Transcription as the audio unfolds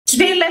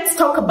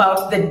talk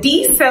about the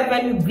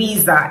D7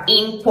 visa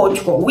in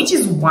Portugal, which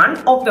is one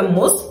of the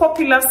most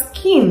popular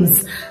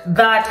schemes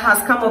that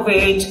has come of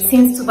age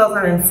since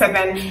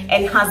 2007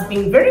 and has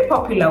been very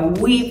popular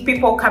with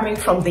people coming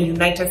from the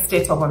United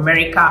States of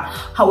America.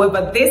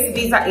 However, this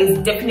visa is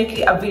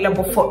definitely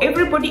available for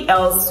everybody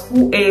else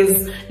who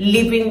is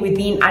living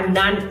within a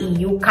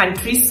non-EU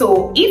country.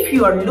 So if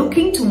you are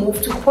looking to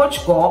move to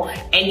Portugal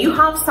and you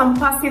have some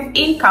passive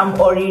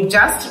income or you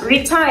just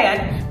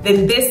retired,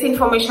 then this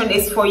information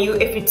is for you.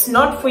 If it's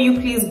not for you,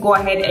 please go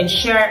ahead and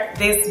share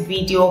this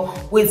video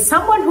with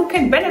someone who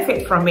can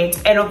benefit from it.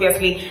 And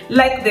obviously,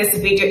 like this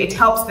video, it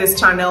helps this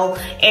channel,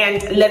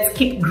 and let's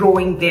keep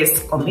growing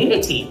this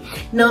community.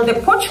 Now, the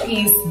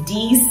Portuguese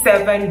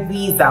D7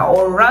 visa,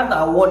 or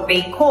rather what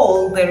they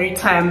call the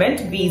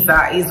retirement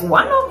visa, is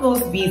one of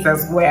those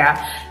visas where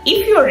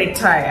if you're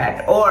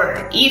retired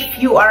or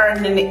if you are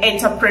an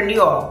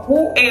entrepreneur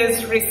who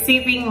is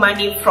receiving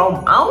money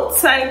from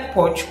outside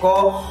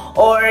Portugal,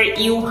 or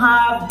you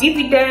have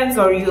dividends,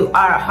 or you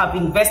have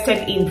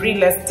invested in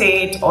real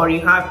estate, or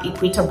you have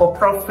equitable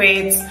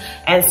profits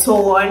and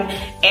so on,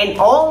 and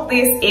all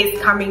this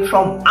is coming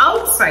from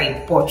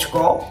outside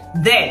Portugal,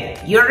 then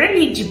you're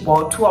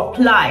eligible to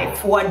apply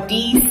for a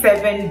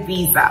D7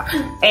 visa.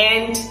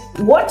 And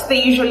what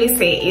they usually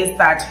say is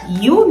that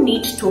you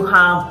need to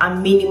have a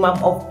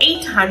minimum of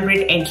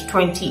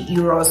 820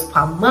 euros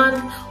per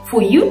month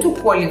for you to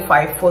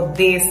qualify for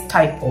this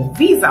type of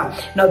visa.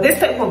 Now, this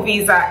type of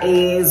visa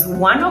is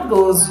one of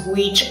those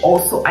which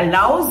also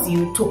allows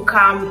you to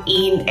come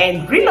in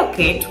and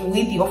relocate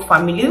with your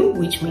family,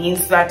 which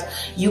means that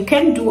you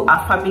can do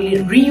a family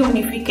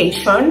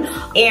reunification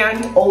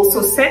and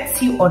also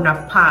sets you on a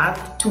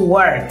path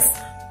towards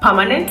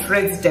permanent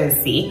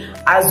residency,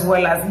 as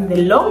well as in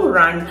the long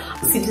run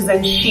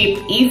citizenship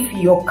if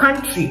your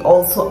country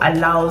also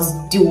allows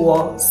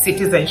dual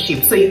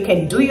citizenship. So you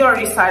can do your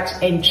research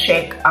and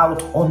check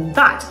out on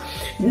that.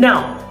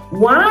 Now,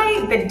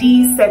 why the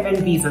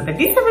D7 visa? The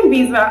D7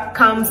 visa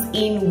comes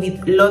in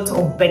with lots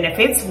of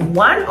benefits.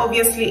 One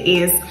obviously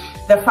is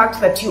the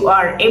fact that you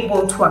are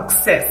able to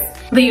access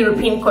the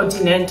European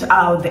continent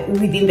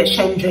within the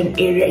Schengen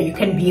area. You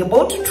can be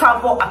able to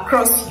travel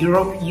across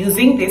Europe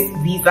using this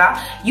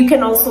visa. You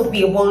can also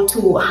be able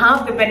to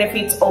have the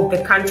benefits of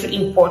the country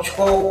in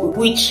Portugal,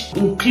 which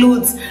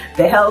includes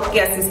the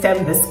healthcare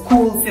system, the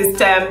school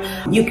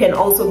system. You can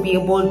also be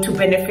able to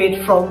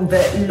benefit from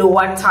the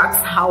lower tax.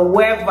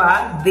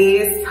 However,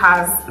 this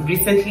has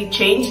recently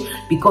changed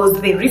because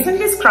they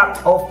recently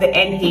scrapped off the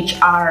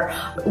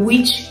NHR,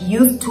 which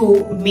used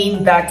to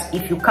mean that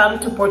if you come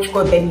to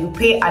Portugal, then you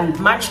pay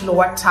a much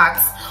lower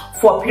tax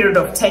for a period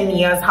of 10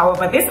 years.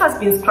 However, this has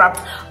been scrapped,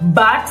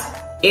 but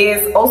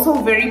is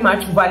also very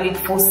much valid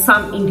for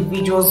some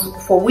individuals,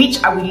 for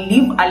which I will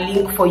leave a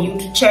link for you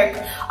to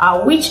check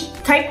which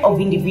type of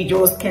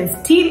individuals can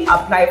still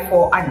apply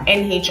for an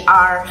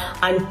NHR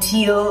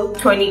until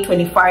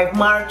 2025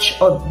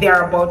 March or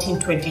thereabout in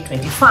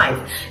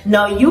 2025.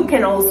 Now, you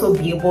can also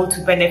be able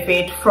to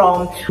benefit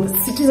from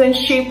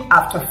citizenship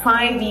after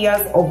 5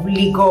 years of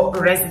legal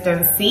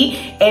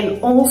residency,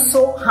 and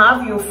also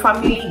have your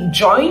family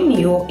join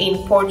you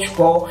in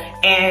Portugal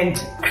and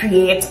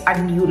create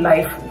a new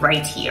life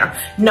right here.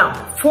 Now,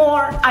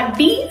 for a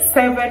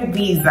D7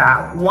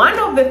 visa, one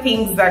of the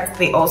things that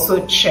they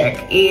also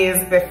check is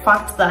the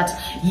fact that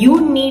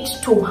you need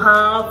to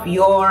have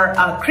your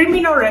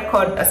criminal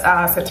record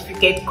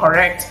certificate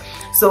correct.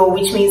 So,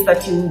 which means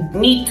that you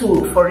need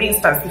to, for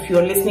instance, if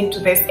you're listening to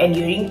this and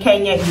you're in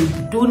Kenya, you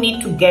do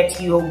need to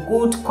get your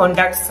good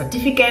conduct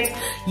certificate.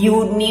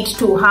 You need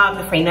to have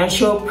the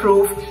financial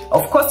proof.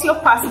 Of course, your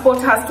passport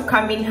has to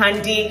come in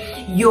handy,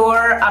 your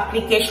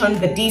application,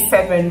 the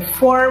D7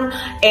 form,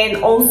 and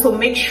also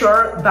make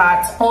sure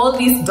that all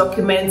these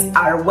documents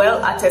are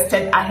well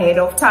attested ahead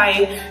of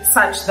time,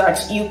 such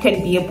that you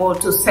can be able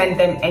to send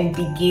them and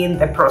begin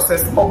the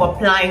process of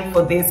applying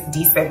for this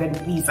D7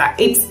 visa.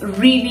 It's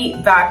really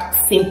that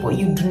simple.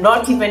 You do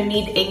not even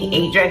need any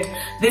agent.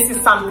 This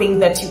is something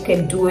that you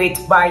can do it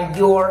by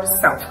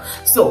yourself.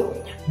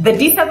 So the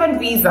D7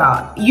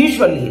 visa,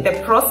 usually the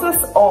process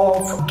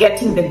of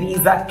getting the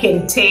visa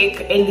can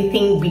take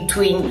anything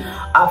between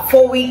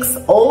 4 weeks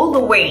all the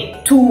way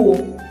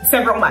to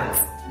several months.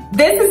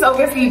 This is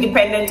obviously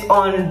dependent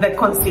on the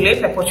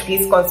consulate, the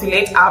Portuguese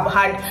consulate. I've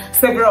had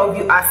several of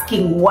you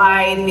asking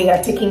why they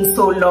are taking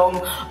so long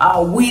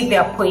with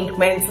the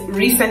appointments.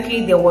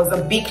 Recently, there was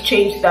a big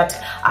change that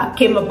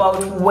came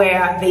about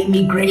where the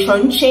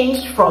immigration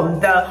changed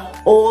from the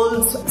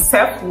old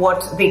CEF,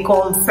 what they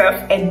called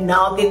CEF, and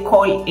now they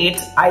call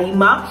it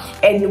AIMA.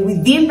 And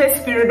within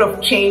this period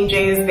of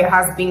changes, there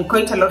has been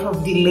quite a lot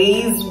of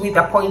delays with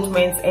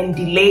appointments and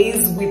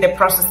delays with the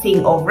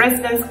processing of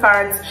residence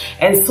cards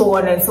and so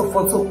on and so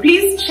forth. So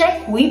please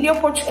check with your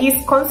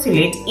Portuguese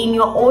consulate in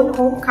your own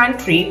home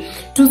country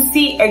to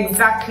see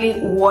exactly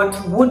what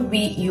would be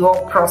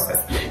your process.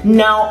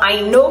 Now,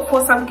 I know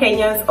for some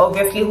Kenyans,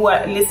 obviously, who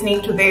are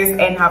listening to this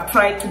and have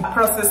tried to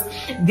process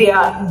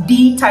their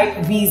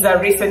D-type visa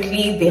visa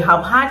recently, they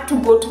have had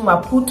to go to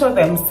Maputo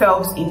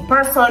themselves in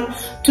person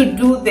to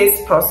do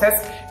this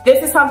process.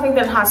 This is something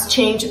that has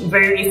changed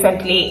very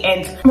recently,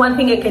 and one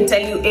thing I can tell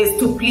you is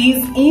to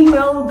please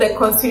email the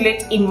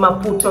consulate in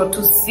Maputo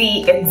to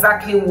see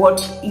exactly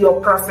what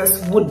your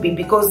process would be,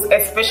 because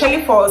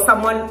especially for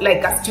someone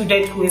like a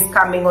student who is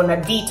coming on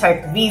a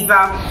D-type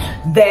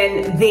visa,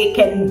 then they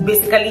can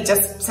basically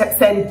just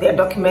send their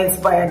documents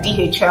via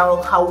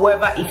DHL.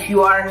 However, if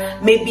you are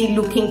maybe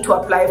looking to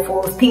apply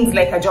for things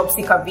like a job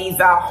seeker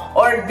visa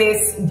or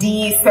this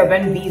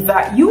D7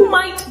 visa, you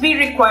might be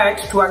required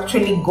to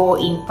actually go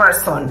in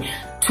person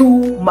to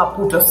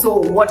Maputo. So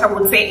what I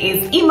would say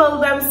is email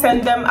them,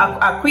 send them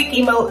a quick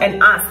email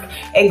and ask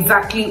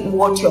exactly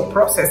what your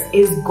process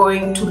is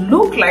going to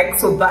look like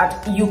so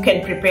that you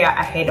can prepare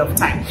ahead of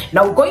time.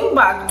 Now, going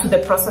back to the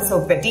process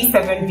of the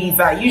D7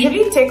 visa,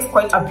 usually it takes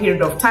quite a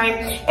period of time,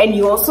 and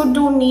you also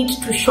do need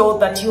to show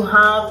that you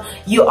have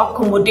your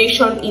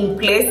accommodation in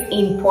place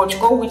in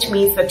Portugal, which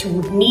means that you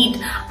would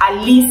need a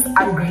lease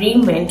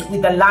agreement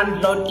with the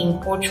landlord in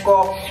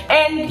Portugal,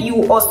 and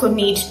you also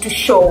need to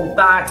show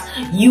that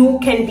you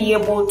can be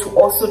able to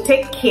also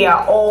take care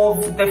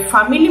of the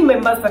family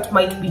members that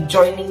might be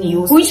joining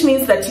you, which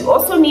means that you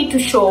also need to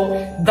show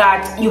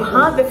that you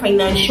have the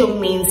financial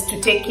means to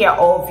take care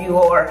of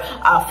your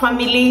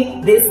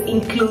family. This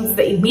includes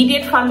the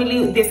immediate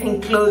family, this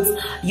includes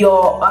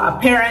your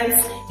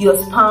parents,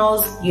 your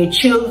spouse, your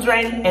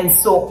children, and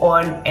so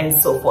on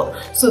and so forth.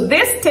 So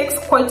this takes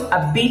quite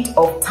a bit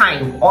of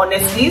time,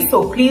 honestly,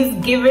 so please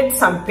give it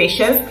some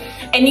patience.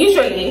 And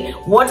usually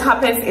what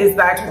happens is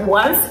that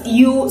once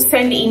you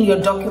send in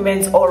your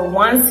documents or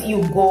once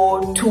you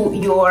go to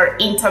your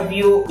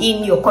interview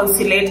in your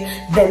consulate,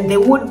 then they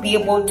would be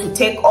able to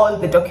take all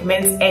the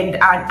documents and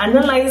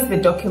analyze the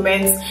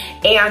documents,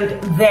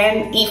 and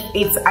then if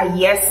it's a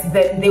yes,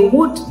 then they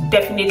would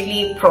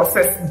definitely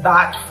process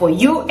that for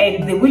you,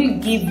 and they will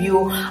give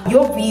you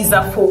your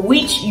visa, for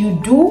which you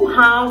do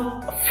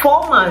have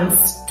 4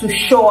 months to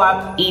show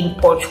up in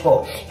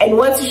Portugal. And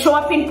once you show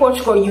up in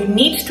Portugal, you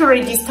need to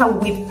register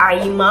with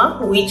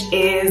AIMA, which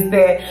is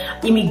the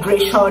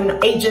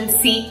immigration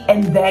agency,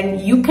 and then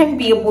you can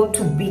be able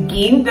to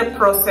begin the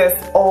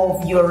process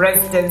of your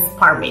residence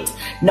permit.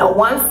 Now,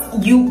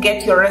 once you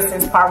get your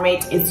residence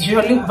permit, it's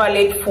usually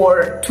valid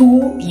for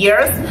 2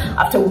 years,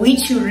 after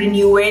which you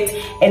renew it,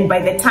 and by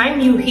the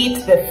time you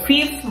hit the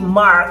 5th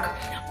mark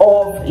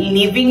of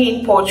living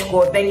in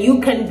Portugal, then you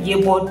can be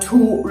able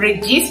to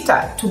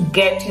register to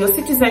get your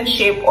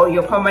citizenship or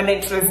your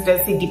permanent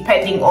residency,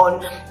 depending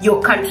on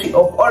your country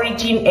of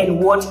origin and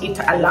what it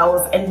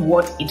allows and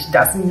what it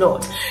does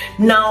not.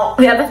 Now,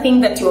 the other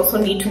thing that you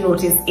also need to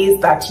notice is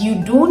that you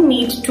do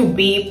need to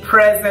be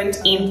present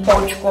in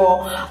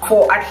Portugal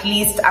for at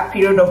least a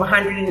period of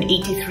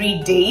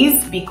 183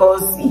 days,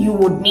 because you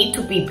would need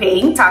to be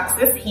paying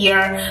taxes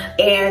here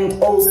and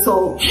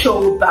also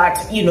show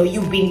that, you know,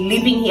 you've been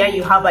living here,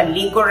 you have a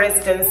legal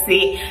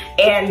residency,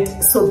 and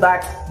so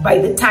that by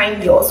the time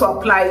you're also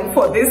applying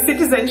for this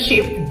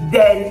citizenship,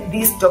 then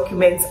these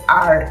documents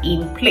are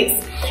in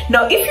place.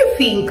 Now, if you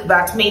think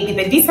that maybe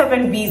the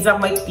D7 visa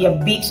might be a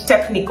bit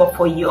technical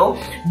for you,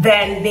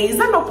 then there is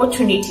an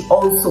opportunity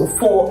also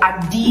for a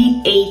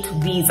D8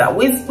 visa,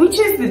 which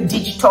is the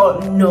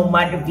digital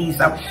nomad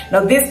visa.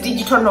 Now, this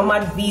digital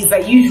nomad visa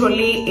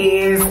usually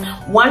is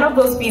one of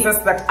those visas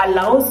that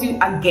allows you,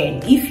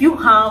 again, if you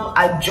have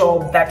a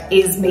job that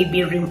is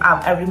maybe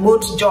a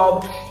remote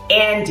job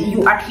and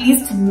you at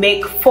least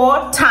make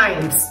 4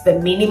 times the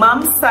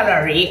minimum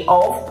salary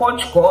of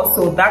Portugal,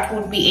 so that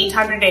would be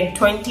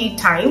 820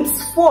 times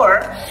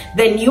 4,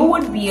 then you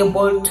would be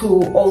able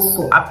to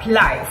also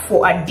apply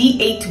for a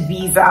D8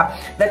 visa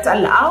that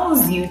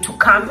allows you to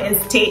come and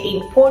stay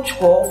in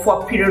Portugal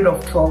for a period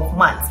of 12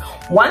 months.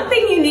 One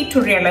thing you need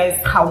to realize,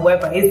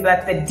 however, is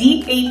that the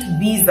D8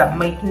 visa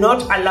might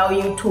not allow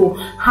you to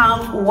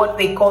have what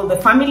they call the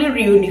family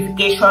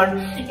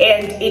reunification,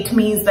 and it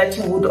means that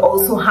you would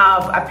also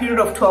have a period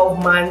of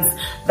 12 months,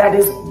 that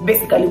is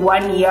basically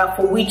 1 year,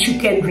 for which you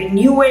can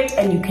renew it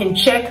and you can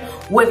check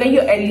whether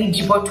you're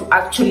eligible to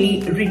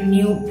actually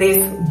renew this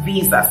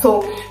visa.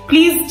 So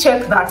please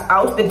check that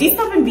out. The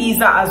D7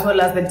 visa as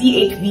well as the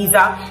D8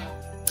 visa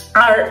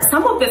are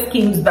some of the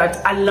schemes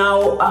that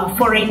allow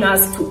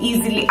foreigners to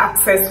easily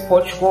access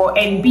Portugal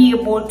and be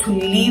able to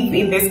live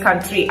in this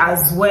country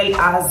as well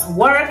as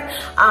work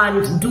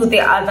and do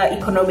their other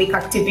economic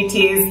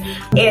activities,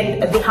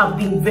 and they have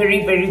been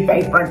very, very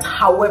vibrant.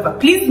 However,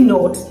 please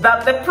note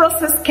that the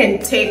process can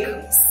take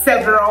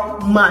several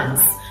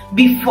months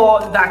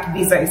before that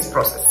visa is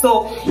processed.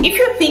 So if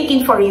you're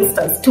thinking, for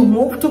instance, to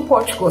move to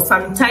Portugal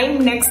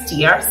sometime next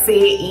year,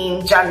 say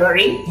in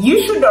January,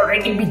 you should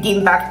already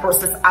begin that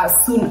process as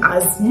soon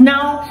as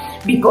now,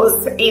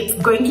 because it's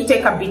going to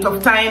take a bit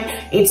of time.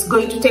 It's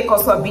going to take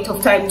also a bit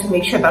of time to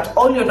make sure that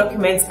all your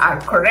documents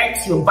are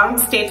correct, your bank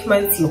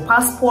statements, your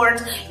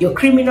passport, your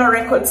criminal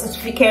record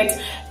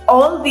certificate.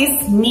 All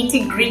these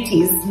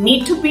nitty-gritties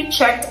need to be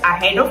checked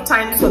ahead of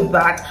time, so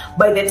that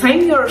by the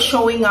time you're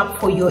showing up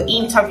for your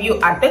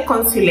interview at the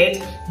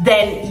consulate,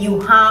 then you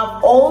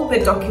have all the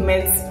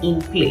documents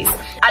in place.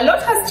 A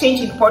lot has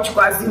changed in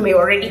Portugal, as you may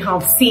already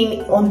have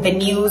seen on the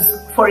news.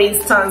 For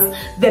instance,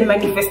 the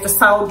Manifesto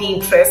Saudi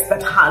interest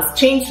that has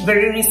changed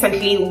very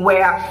recently,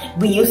 where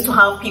we used to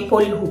have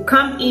people who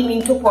come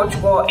into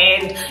Portugal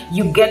and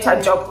you get a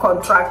job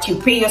contract, you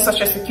pay your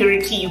social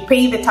security, you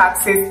pay the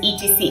taxes,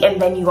 etc., and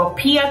then you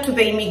appear to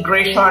the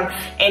immigration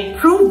and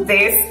prove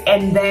this,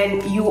 and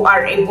then you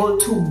are able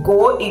to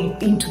go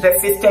into the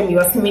system, you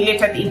are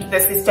assimilated into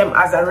the system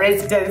as a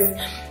resident.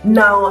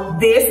 Now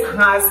this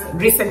has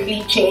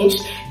recently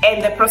changed,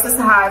 and the process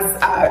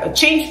has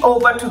changed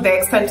over to the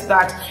extent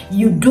that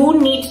you do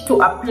need to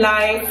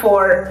apply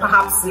for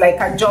perhaps like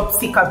a job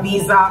seeker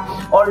visa,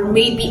 or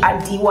maybe a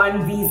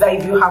D1 visa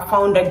if you have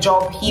found a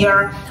job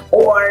here,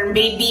 or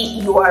maybe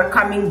you are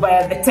coming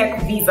via the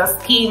tech visa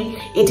scheme.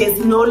 It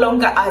is no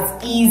longer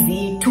as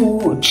easy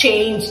to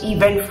change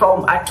even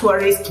from a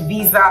tourist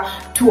visa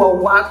to a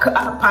work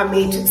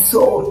permit.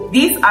 So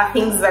these are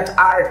things that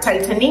are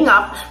tightening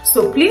up.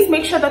 So please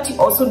make sure that you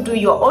also do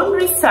your own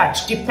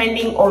research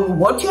depending on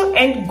what your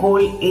end goal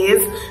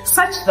is,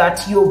 such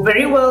that you're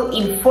very well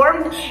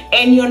informed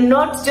and you're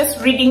not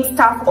just reading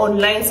stuff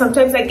online.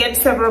 Sometimes I get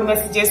several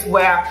messages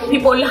where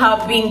people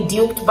have been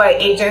duped by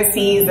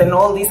agencies and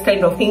all these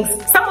kind of things.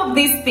 Some of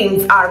these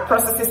things are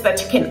processes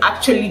that you can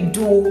actually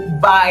do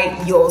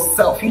by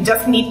yourself. You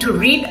just need to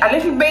read a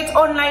little bit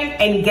online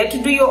and get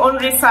to do your own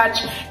research,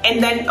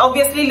 and then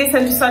obviously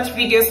listen to such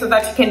videos so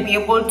that you can be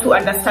able to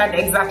understand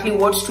exactly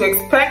what to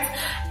expect,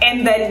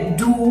 and then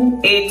do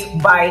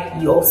it by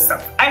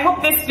yourself. I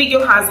hope this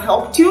video has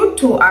helped you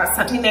to a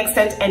certain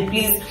extent, and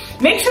please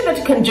make sure that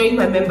you can join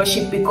my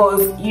membership,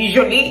 because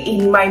usually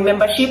in my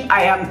membership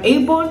I am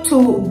able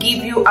to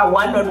give you a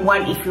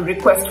one-on-one if you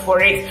request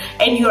for it,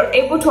 and you're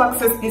able to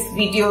access these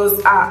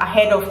videos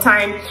ahead of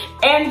time,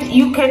 and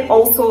you can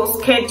also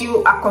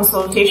schedule a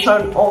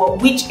consultation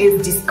which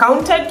is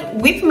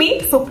discounted with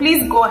me. So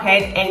please go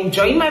ahead and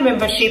join my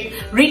membership.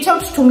 Reach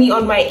out to me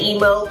on my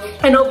email,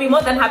 and I'll be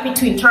more than happy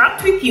to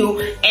interact with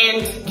you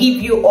and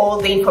give you all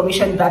the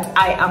information that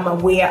I am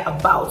aware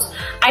about.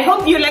 I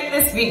hope you like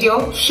this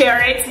video,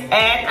 share it,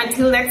 and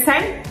until next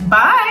time,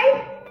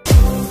 bye.